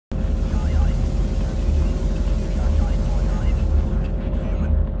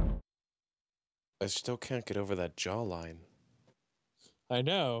I still can't get over that jawline. I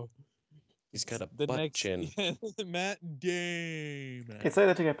know. He's got a The butt next chin. Matt Damon. It's like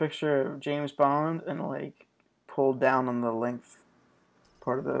they took a picture of James Bond and like pulled down on the length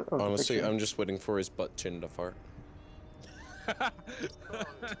part of the Honestly, picture. I'm just waiting for his butt chin to fart.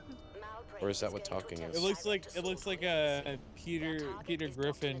 Or is that what talking is? It looks like a Peter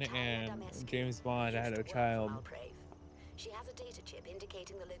Griffin and James Bond had a child. She has a data chip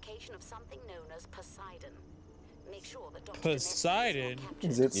indicating the location of something known as Poseidon. Make sure that Dr. Poseidon?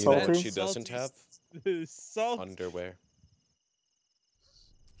 Is it You know what salty? she doesn't have? Underwear.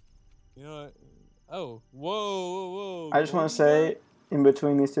 You know what? Oh, whoa. I just want to say, in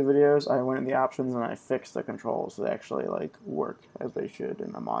between these two videos, I went in the options and I fixed the controls so they actually like work as they should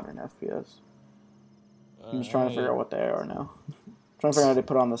in a modern FPS. I'm just trying to figure out what they are now. Trying to figure out how to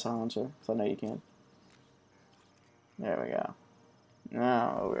put on the silencer, so I know you can. There we go.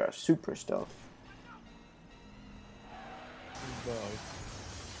 Now we got super stuff.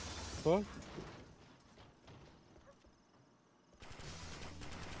 Fuck.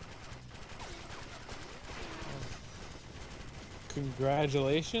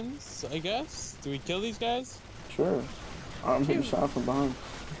 Congratulations, I guess. Do we kill these guys? Sure. I'm getting shot from behind.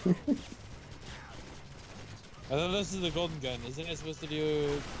 I thought this is the golden gun. Isn't it supposed to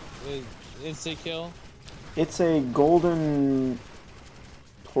do instant kill? It's a golden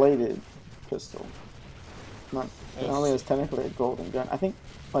plated pistol. Not only is technically a golden gun. I think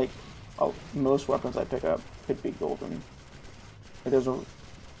like most weapons I pick up could be golden. Like, there's a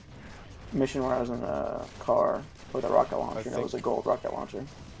mission where I was in a car with a rocket launcher and it was a gold rocket launcher.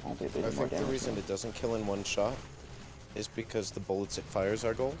 I think the reason it doesn't kill in one shot is because the bullets it fires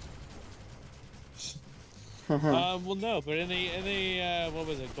are gold. Well, no, but in the what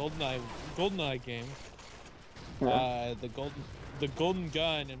was it, GoldenEye game, Yeah. the golden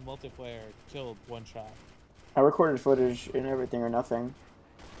gun in multiplayer killed one shot. I recorded footage in Everything or Nothing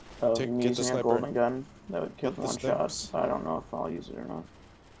of me using a golden gun that would kill one shot. I don't know if I'll use it or not.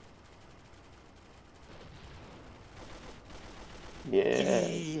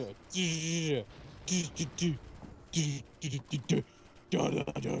 Yeah.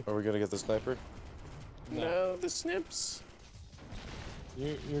 Are we gonna get the sniper? No, the snips.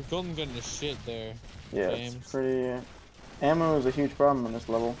 Your golden gun is shit there. Yeah, James. it's pretty. Ammo is a huge problem in this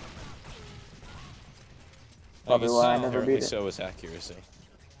level. Probably why I never beat it. So is accuracy.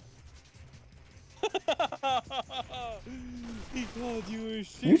 He called you a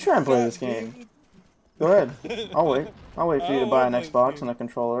shit. You try and play this game. Go ahead. I'll wait. I'll wait for you to buy an Xbox and a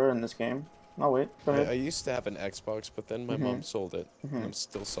controller in this game. I'll wait. Go ahead. I used to have an Xbox, but then my mom sold it, and I'm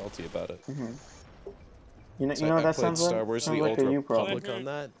still salty about it. You know what that sounds like? Star Wars: The Sounds Old like a you Republic problem. on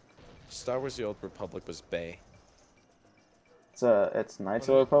that. Star Wars: The Old Republic was bae. It's Knights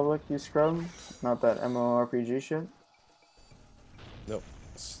of the Republic, you scrub, not that MMORPG shit. Nope.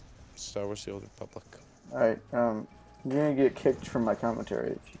 Star Wars: The Old Republic. All right. You're gonna get kicked from my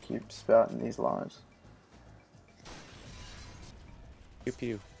commentary if you keep spouting these lies. Pew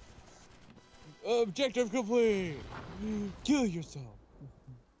pew. Objective complete. Kill yourself.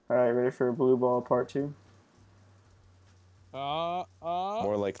 All right, ready for Blue Ball Part 2? More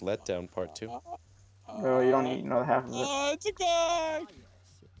like Letdown Part 2. Oh, you don't need another half of it. It's a guy.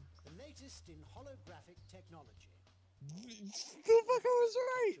 The latest in holographic technology. The fucker was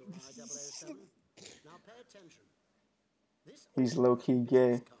right. Now pay attention. This He's low-key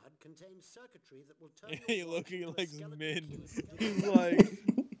gay. card contains circuitry that will turn He looking like men. He's like,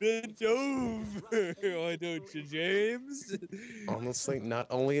 bend over. Why don't you, James? Honestly, not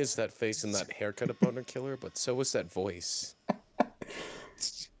only is that face and that haircut a boner killer, but so is that voice.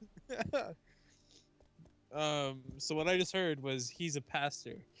 So what I just heard was he's a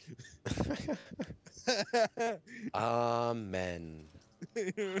pastor. Amen.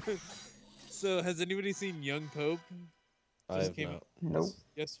 So has anybody seen Young Pope? I have not. Nope.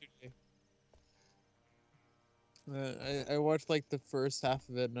 Yesterday. I watched like the first half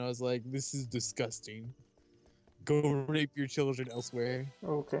of it and I was like, this is disgusting. Go rape your children elsewhere.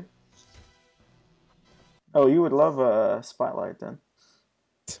 Okay. Oh, you would love Spotlight then.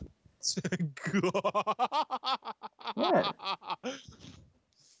 What?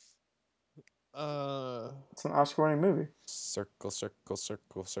 It's an Oscar-winning movie. Circle, circle,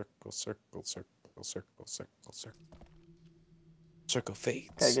 circle, circle, circle, circle, circle, circle, circle. Circle fades.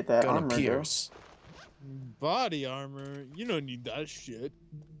 Gotta get that Gun armor, appears. Body armor? You don't need that shit.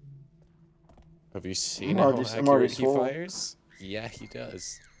 Have you seen I'm how already accurate he swole. fires? Yeah, he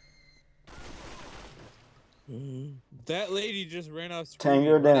does. That lady just ran off screen.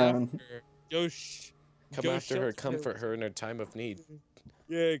 Tango down. Come Come after her, comfort her in her time of need.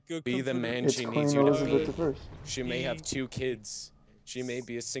 Yeah, go Be the comfort her. man It's she Queen needs you to Elizabeth be. the First. She may have 2 kids. She may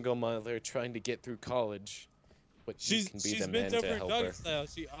be a single mother trying to get through college. But you can be the She's bent man to over in help doggy her. style.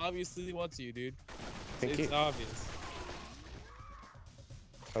 She obviously wants you, dude. Thank It's you. obvious.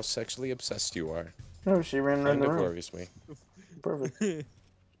 How sexually obsessed you are. No, she ran right in Kind the of room. worries me. Perfect.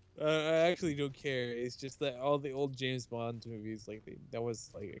 I actually don't care. It's just that all the old James Bond movies, like that was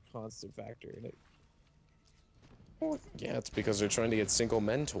like a constant factor in it. Well, yeah, it's because they're trying to get single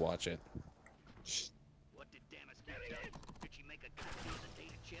men to watch it. What did Damas do? Did she make a copy of the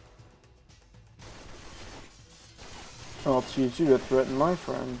data chip? I'll choose you to threaten my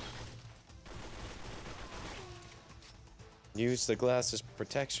friends. Use the glass as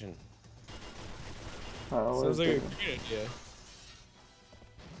protection. Oh, Sounds like a good. great idea.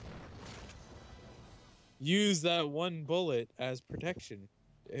 Use that one bullet as protection,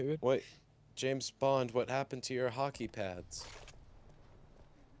 David. What? James Bond, what happened to your hockey pads?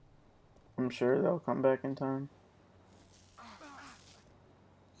 I'm sure they'll come back in time.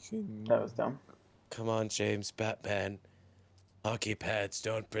 That was dumb. Come on, James Batman. Hockey pads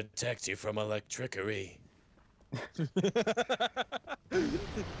don't protect you from electricity. I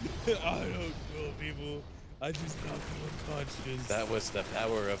don't kill people. I just knock them unconscious. That was the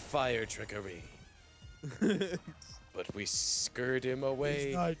power of fire trickery. But we scared him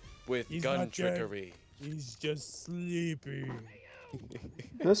away with he's gun not dead. trickery. He's just sleepy.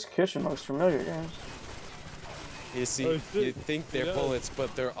 This kitchen looks familiar, guys. You see, Oh, shit. you think they're Yeah. bullets,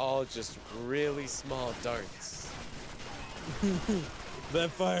 but they're all just really small darts. That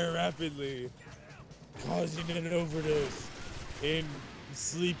fire rapidly, causing an overdose in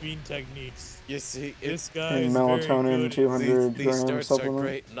sleeping techniques. You see, This it's, guy And is very melatonin good. 200 these gram darts are supplement.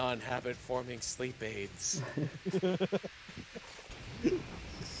 great non-habit-forming sleep aids.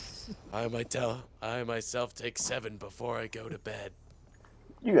 I myself take 7 before I go to bed.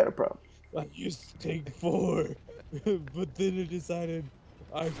 You got a problem. I used to take 4, but then I decided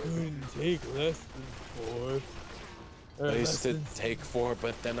I couldn't take less than 4. Or I less used to than take 4,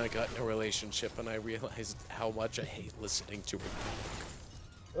 but then I got in a relationship and I realized how much I hate listening to her.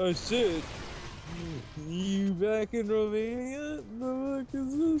 Oh shit! You back in Romania? The fuck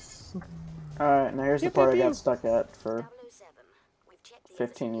is this? Alright, now here's the part I got stuck at for 007. We've checked the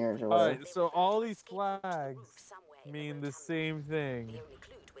 15 years or All whatever. right, so all these escape route to the flags roof somewhere in the mean the rotunda. same thing. The only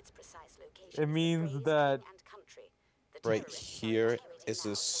clue to its precise location It is the means phrase that king and country. The Right terrorists are here inheriting is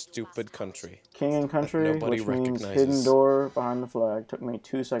now, a so you stupid must country. King and country, nobody which means recognizes. hidden door behind the flag. Took me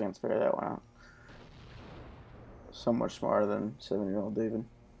 2 seconds to figure that one out. So much smarter than 7-year-old David.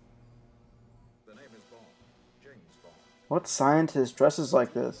 The name is Bond. James Bond. What scientist dresses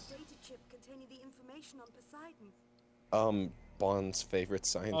like this? Data chip containing the information on Poseidon. Bond's favorite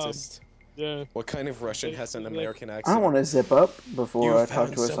scientist. Yeah. What kind of Russian has an Like- American I accent? want to zip up before You I talk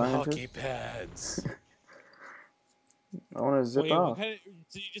found to a some scientist. hockey pads. I want to zip Wait, off. what kind of,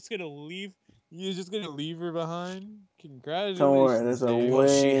 so you're just gonna leave? You're just gonna leave her behind? Congratulations. Don't worry, there's a Dave. Well,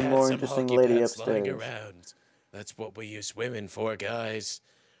 she way had more some interesting hockey lady pads lying upstairs. around. That's what we use women for, guys.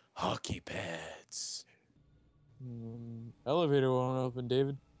 Hockey pads. Elevator won't open,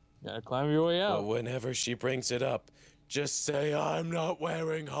 David. Gotta climb your way But out. whenever she brings it up, just say I'm not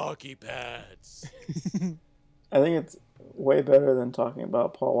wearing hockey pads. I think it's way better than talking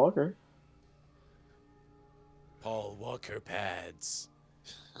about Paul Walker. Paul Walker pads.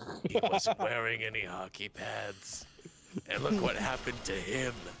 He wasn't wearing any hockey pads. And look what happened to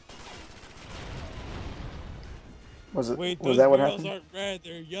him. Was Wait, was those that what barrels happened? aren't red,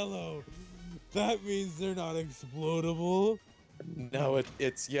 they're yellow. That means they're not explodable. No,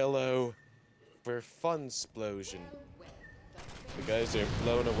 it's yellow for fun explosion. The guys are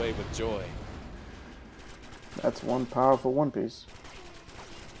blown away with joy. That's one powerful One Piece.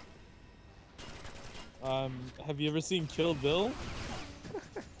 Have you ever seen Kill Bill?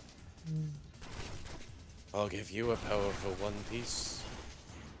 I'll give you a powerful One Piece.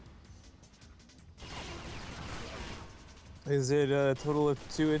 Is it a total of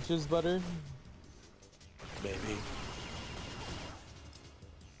 2 inches butter? Maybe.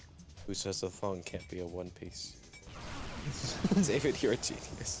 Who says a thong can't be a One Piece? David, you're a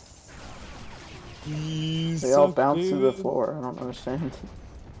genius. They all bounce to the floor. I don't understand.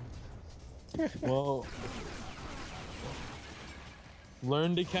 Well,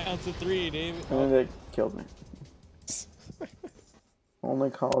 learn to count to 3, David. And then they killed me. Only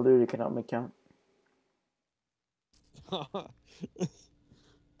Call of Duty can help me count.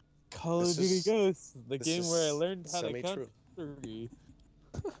 Call of This Duty is- Ghosts, the this game where I is learned how to count semi-true. to 3.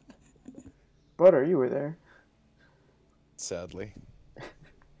 Butter, you were there. Sadly.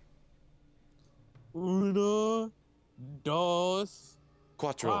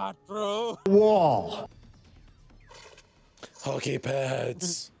 Quattro. Quattro. Wall. Hockey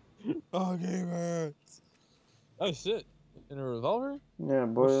pads. Okay, man. Oh shit! In a revolver? Yeah,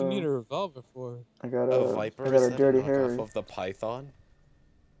 What you need boy. a revolver for? I got A a, Viper? I got Is a that dirty a knockoff Harry. of the Python?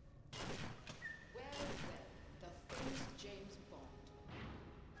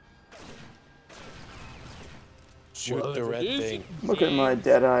 Shoot Well, the if it red is thing. Look at my James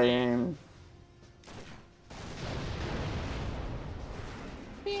dead-eye Bond. aim.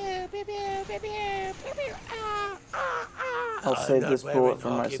 I'll I'm save not this wearing bullet for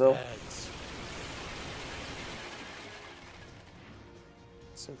hockey myself. pads.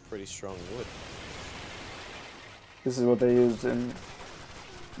 Some pretty strong wood. This is what they used in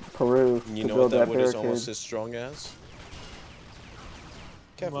Peru You to know what build that that wood is barricade. almost as strong as?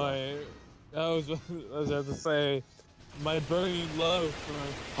 Kevlar. I was about to say, my burning love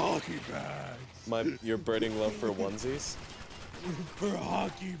for hockey pads. Your burning love for onesies? For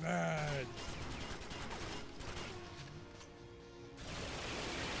hockey pads.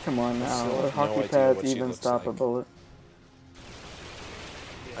 Come on I now, still are have no hockey idea pads what she even looks stop a like. bullet?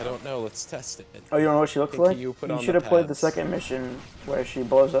 I don't know, let's test it. Oh, you don't know what she looks Pinky, like? you put You on should the have played the pads. second mission where she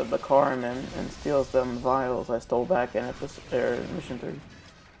blows up the car and steals them vials I stole back in mission 3.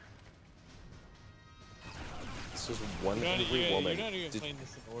 This is one You're angry woman. not even Did, playing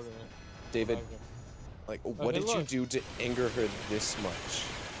this in order. David, like, what hey, did you look. do to anger her this much?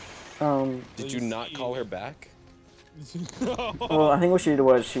 Did you you not see- call her back? Well, I think what she did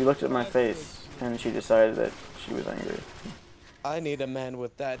was she looked at my face and she decided that she was angry. I need a man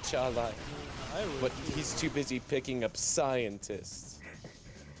with that jawline. But he's too busy picking up scientists.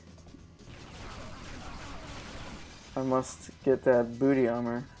 I must get that booty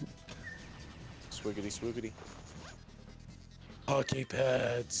armor. Swiggity swiggity. Hockey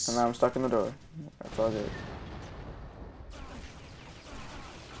pads. And now I'm stuck in the door. That's all good.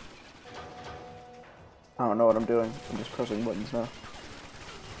 I don't know what I'm doing. I'm just pressing buttons now.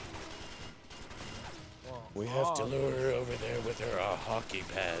 We have to lure her over there with her hockey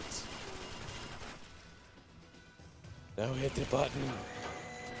pads. Now hit the button.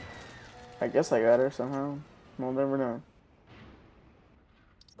 I guess I got her somehow. We'll never know.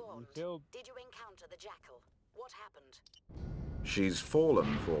 Bond, killed- did you encounter the Jackal? What happened? She's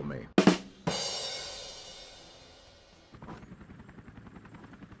fallen for me.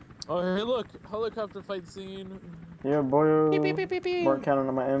 Oh, hey, look! Helicopter fight scene. Yeah, boy. Weren't counting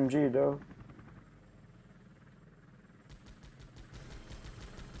on my MG, though.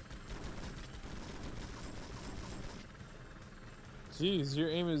 Jeez, your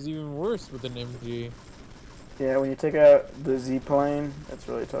aim is even worse with an MG. Yeah, when you take out the Z-plane, that's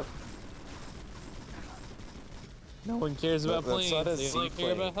really tough. No one cares about That's planes. not a They only care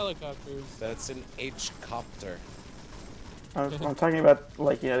Z-plane. about helicopters. That's an H-copter. I'm talking about,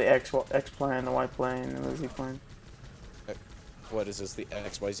 like, you know, the X-plane, the Y-plane, and the Z-plane. What is this, the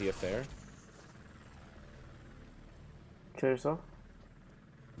XYZ affair? Kill yourself?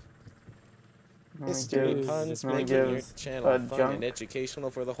 No one History gives- puns no one making your gives channel a fun junk. and educational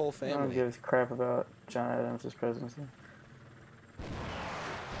for the whole No one family. gives crap about John Adams' presidency.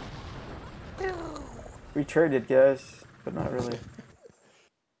 We traded, guys, but not really.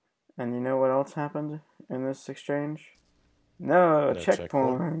 And you know what else happened in this exchange? No, No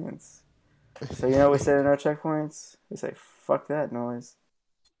checkpoints. So you know what we say in our checkpoints? We say, fuck that noise.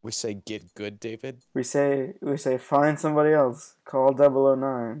 We say get good, David. We say find somebody else. Call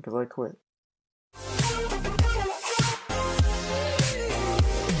 009, because I quit.